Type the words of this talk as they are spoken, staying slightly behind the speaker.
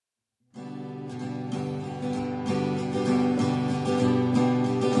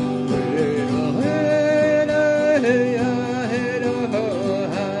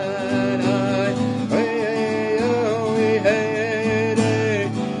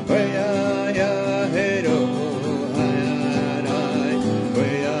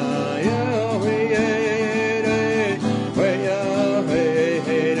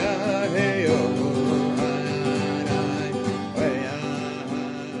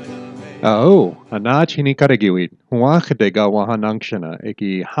Ana chini karagiwit. Huuwaxete ga wahanangshana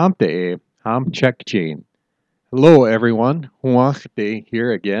eki hamte ham check chain. Hello everyone, Huuwaxete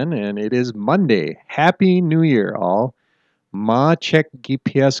here again, and it is Monday. Happy New Year, all. Ma check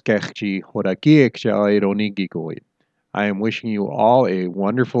GPS kechchi horaki ekcha ironi gikoit. I am wishing you all a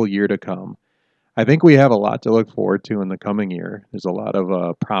wonderful year to come. I think we have a lot to look forward to in the coming year. There's a lot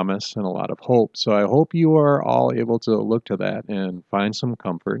of promise and a lot of hope. So I hope you are all able to look to that and find some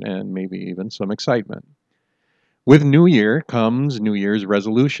comfort and maybe even some excitement. With New Year comes New Year's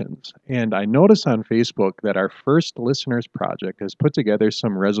resolutions. And I noticed on Facebook that our first listeners project has put together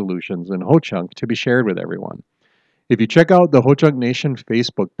some resolutions in Ho-Chunk to be shared with everyone. If you check out the Ho-Chunk Nation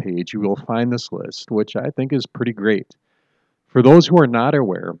Facebook page, you will find this list, which I think is pretty great. For those who are not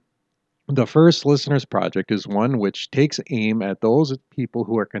aware, the first Listeners Project is one which takes aim at those people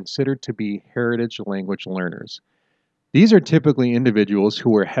who are considered to be heritage language learners. These are typically individuals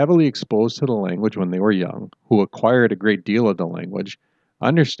who were heavily exposed to the language when they were young, who acquired a great deal of the language,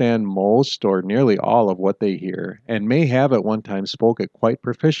 understand most or nearly all of what they hear, and may have at one time spoke it quite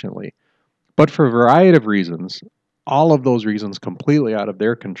proficiently. But for a variety of reasons, all of those reasons completely out of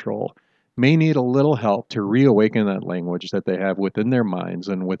their control, may need a little help to reawaken that language that they have within their minds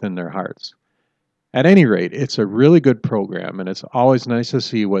and within their hearts. At any rate, it's a really good program, and it's always nice to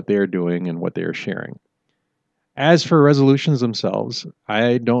see what they're doing and what they're sharing. As for resolutions themselves,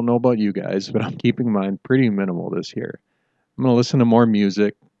 I don't know about you guys, but I'm keeping mine pretty minimal this year. I'm going to listen to more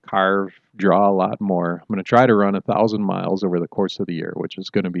music, carve, draw a lot more. I'm going to try to run 1,000 miles over the course of the year, which is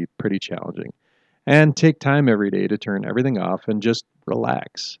going to be pretty challenging, and take time every day to turn everything off and just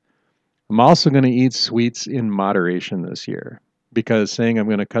relax. I'm also going to eat sweets in moderation this year because saying I'm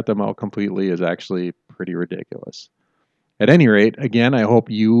going to cut them out completely is actually pretty ridiculous. At any rate, again, I hope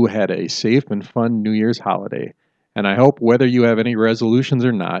you had a safe and fun New Year's holiday. And I hope whether you have any resolutions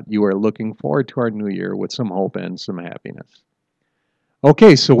or not, you are looking forward to our new year with some hope and some happiness.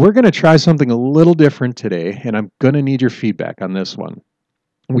 Okay, so we're going to try something a little different today, and I'm going to need your feedback on this one.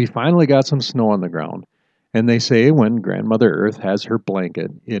 We finally got some snow on the ground, and they say when Grandmother Earth has her blanket,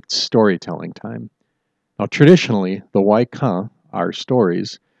 it's storytelling time. Now, traditionally, the waika, our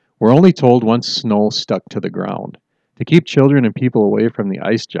stories, were only told once snow stuck to the ground, to keep children and people away from the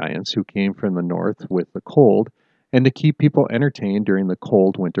ice giants who came from the north with the cold, and to keep people entertained during the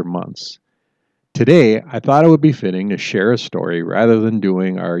cold winter months. Today, I thought it would be fitting to share a story rather than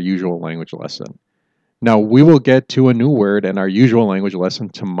doing our usual language lesson. Now, we will get to a new word and our usual language lesson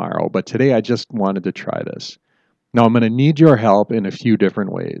tomorrow, but today I just wanted to try this. Now, I'm going to need your help in a few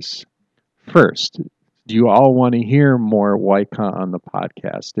different ways. First, do you all want to hear more Waika on the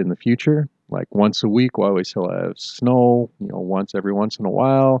podcast in the future? Like once a week while we still have snow, once every once in a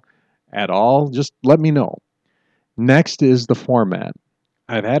while, at all? Just let me know. Next is the format.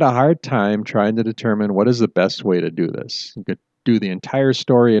 I've had a hard time trying to determine what is the best way to do this. You could do the entire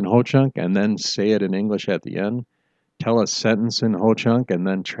story in Ho-Chunk and then say it in English at the end. Tell a sentence in Ho-Chunk and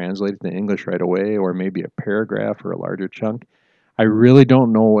then translate it to English right away, or maybe a paragraph or a larger chunk. I really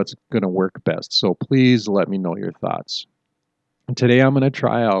don't know what's going to work best, so please let me know your thoughts. Today I'm going to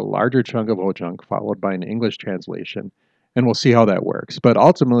try a larger chunk of Ho-Chunk followed by an English translation, and we'll see how that works. But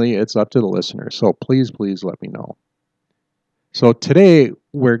ultimately, it's up to the listener, so please let me know. So today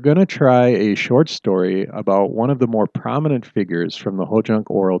we're going to try a short story about one of the more prominent figures from the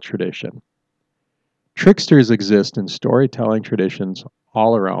Ho-Chunk oral tradition. Tricksters exist in storytelling traditions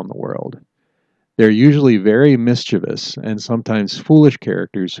all around the world. They're usually very mischievous and sometimes foolish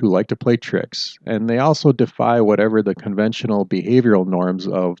characters who like to play tricks, and they also defy whatever the conventional behavioral norms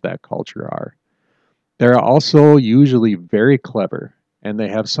of that culture are. They're also usually very clever, and they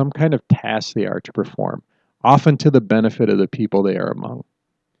have some kind of task they are to perform, often to the benefit of the people they are among.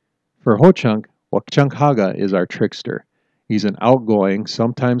 For Ho-Chunk, Wakja is our trickster. He's an outgoing,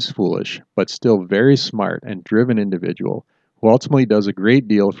 sometimes foolish, but still very smart and driven individual who ultimately does a great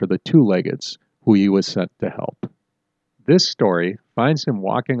deal for the two-leggeds who he was sent to help. This story finds him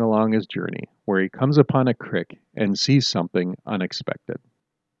walking along his journey where he comes upon a creek and sees something unexpected.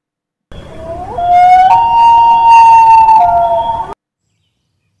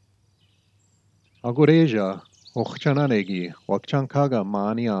 Agoreja, Ochchananegi, Wakchankaga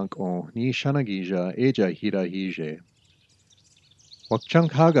maniank o ni shanagija eja hira hije.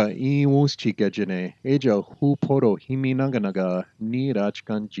 Wakchankaga I wuschikejene eja hu poro himinanganaga ni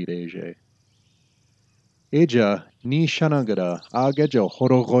rachkan jireje. Eja ni shanagara ageja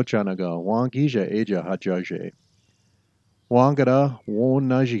horogochanaga wangija eja hajaje. Wangara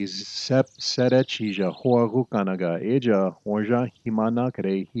wonaji sep serechija huarukanaga eja orja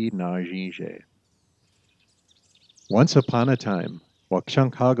himanakre hi najije. Once upon a time,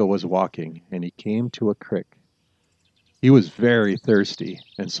 Wakja was walking, and he came to a creek. He was very thirsty,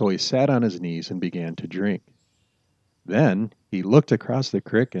 and so he sat on his knees and began to drink. Then he looked across the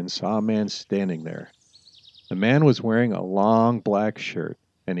creek and saw a man standing there. The man was wearing a long black shirt,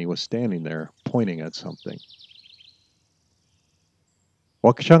 and he was standing there pointing at something.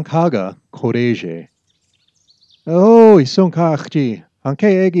 Wakja koreje. Oh, isunkachji,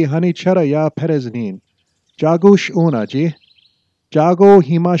 anke egi hanichara ya pereznin. Jagush unaji. Jago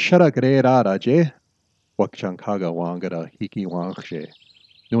himashara greraraje. Wakja wangara hiki wangje.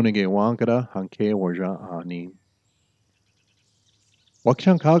 Nunige wangara hanke warja anin.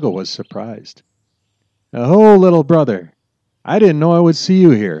 Wakja was surprised. Oh, little brother, I didn't know I would see you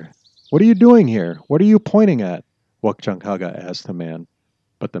here. What are you doing here? What are you pointing at? Wakja asked the man,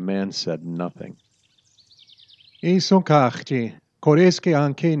 but the man said nothing. Isunkachji, koreske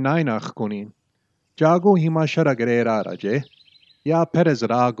anke nainach kunin. Jago himashara greraraje. Ya perez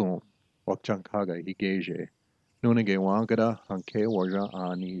ragun. Wakja higeje. Nunige wangara hanke warja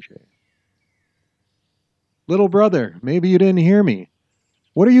anije. Little brother, maybe you didn't hear me.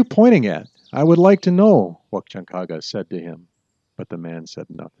 What are you pointing at? I would like to know, Wakja said to him, but the man said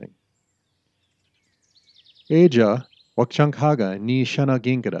nothing. Eja, Wakja ni shana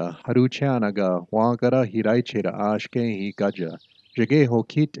gingara haruchanaga wangara hiraichera ashke hi gaja, jege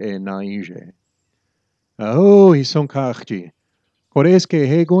hokit e naije. Aho hisonkachji, koreske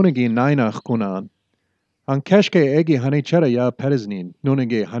hegonegi nainach kunan. Ankeshke egi hanichara ya pereznin,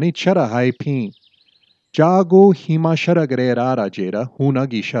 nunege hanichara haipin. Jago himashara grerara jera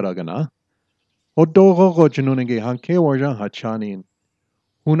hunagi sharagana. Odogo janunege hanke warja hachanin.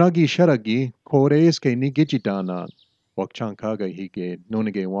 Hunagi sharagi koreske nigijidanan. Wakja hige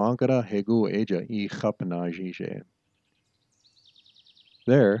nunege wangara hegu eja I chapanajije.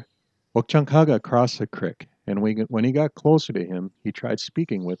 There, Wakja crossed the creek, and when he got closer to him, he tried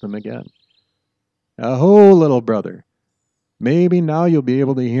speaking with him again. Aho, little brother, maybe now you'll be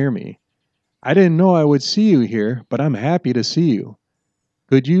able to hear me. I didn't know I would see you here, but I'm happy to see you.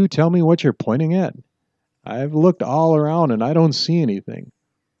 Could you tell me what you're pointing at? I've looked all around and I don't see anything.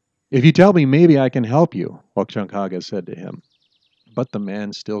 If you tell me, maybe I can help you, Wakja said to him. But the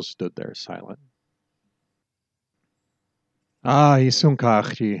man still stood there silent. Ah,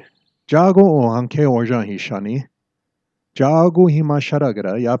 isunkachji. Jago o hanke orjan hishani. Jago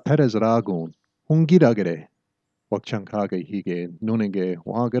himasharagra ya perez ragun. Hungiragre. Wakja hige nunige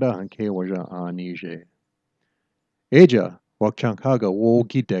wangara hanke orjan anije. Eja, Wakja wo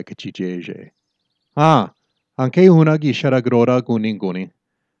gidek chijeje. Ah, anke hunagi sharagrora guninguni.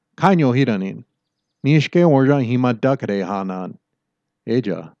 Kanyo hiranin. Nishke orjan himadakre hanan.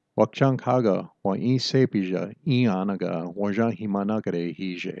 Eja, Wakja wa I sepija I anaga orjan himanagre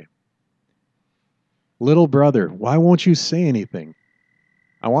hije. Little brother, why won't you say anything?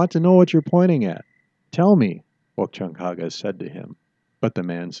 I want to know what you're pointing at. Tell me, Wakja said to him, but the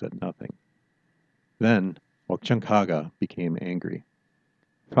man said nothing. Then Wakja became angry.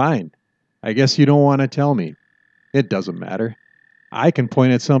 Fine, I guess you don't want to tell me. It doesn't matter. I can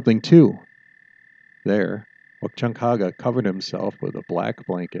point at something too. There, Wakja covered himself with a black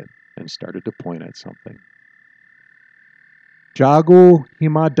blanket and started to point at something. Jago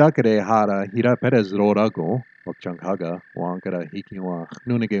himadakare hara hira perez rorago, Wakja wankara hikiwa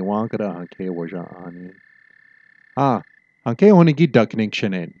nunige wankara hanke warja anin. Ah, hanke honigi dakning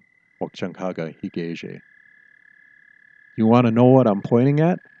shenen, Wakja higeje. You want to know what I'm pointing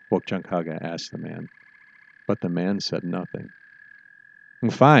at? Wakja asked the man. But the man said nothing.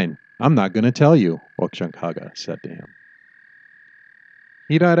 Fine, I'm not going to tell you, Wakja said to him.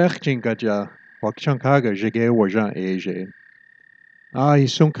 Hirarechjinkaja, Wakja jege warja eje. Ah,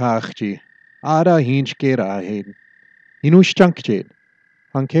 isunkachji, ara hinchkera hed. Inushchankjed,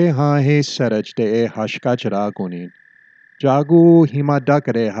 hanke ha he seraj de e hashkachara gunin. Jagu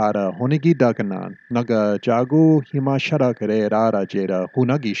himadakare hara honigi dakanan, naga jagu himasharakare rara jeda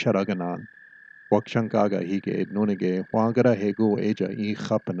hunagi sharaganan. Wakja hige nunige wangara hegu eja I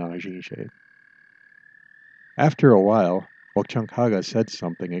chapanajije. After a while, Wakja said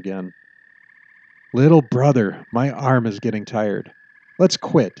something again. Little brother, my arm is getting tired. Let's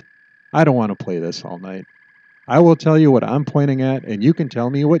quit. I don't want to play this all night. I will tell you what I'm pointing at, and you can tell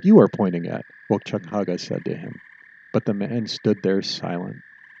me what you are pointing at, Wakja said to him. But the man stood there silent.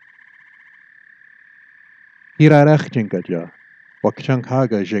 Hirarechjinkaja, Wakja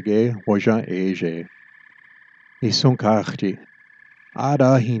jege warja eje. Isunkachji,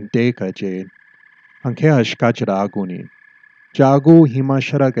 ara hindekaje, hanke ashkachiraguni. Jagu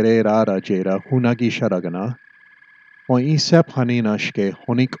himasharagare rara jera hunagi sharagana. Wa isep haninashke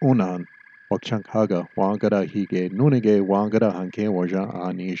honik unan. Wakchang kaga wangada hige nunige wangada hanke waja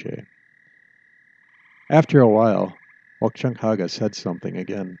anije. After a while, Wakchang kaga said something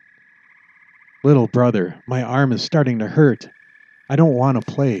again. Little brother, my arm is starting to hurt. I don't want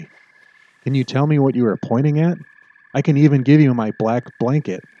to play. Can you tell me what you are pointing at? I can even give you my black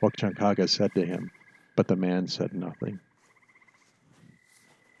blanket, Wakchang kaga said to him, but the man said nothing.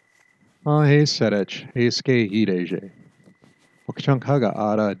 Ah, hey Serech, hey ske hideje. Wakchang kaga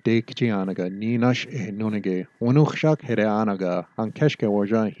ara dekjianaga ninash e nunige, unuchshak hereanaga, ankeshke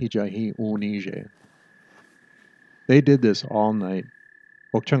waja hijahi unije. They did this all night.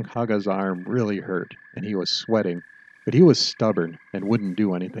 Wakchang kaga's arm really hurt, and he was sweating, but he was stubborn and wouldn't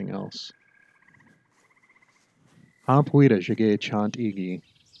do anything else. Hampuida jige chant igi,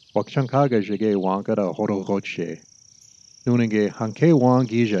 Wakchang kaga jige wankada horogoche. Nunige hanke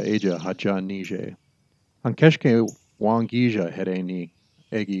wangija eja haja nije. Hankeshke wangija hereni,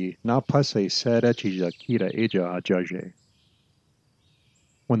 egi na pase serechija kira eja hajaje.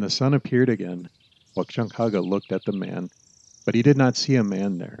 When the sun appeared again, Wakchang kaga looked at the man, but he did not see a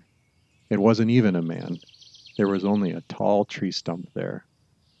man there. It wasn't even a man. There was only a tall tree stump there.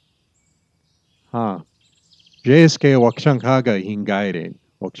 Ha. Jeske Wakchang kaga hingaire,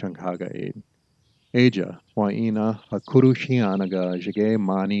 Wakchang kaga aid. Eja, waina hakurushianaga jige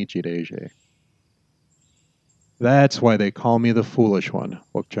mani jireje. That's why they call me the foolish one,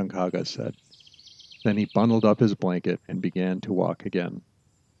 Wakchang kaga said. Then he bundled up his blanket and began to walk again.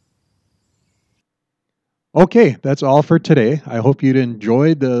 Okay, that's all for today. I hope you'd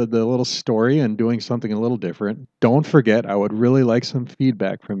enjoyed the little story and doing something a little different. Don't forget, I would really like some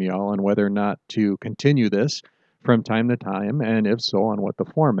feedback from y'all on whether or not to continue this from time to time, and if so, on what the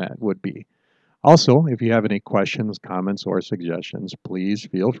format would be. Also, if you have any questions, comments, or suggestions, please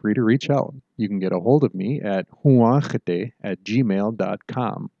feel free to reach out. You can get a hold of me at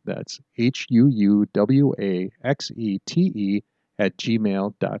huuwaxete@gmail.com. That's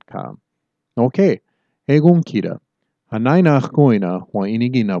huuwaxete@gmail.com. Okay. Egon kira. Hanainach koina wa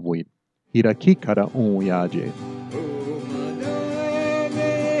inigi nabuit. Hira kikara unyaje.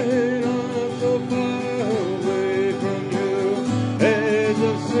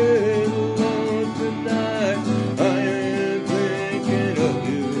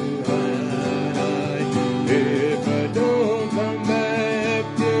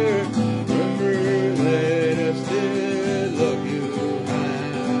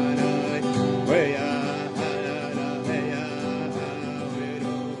 Way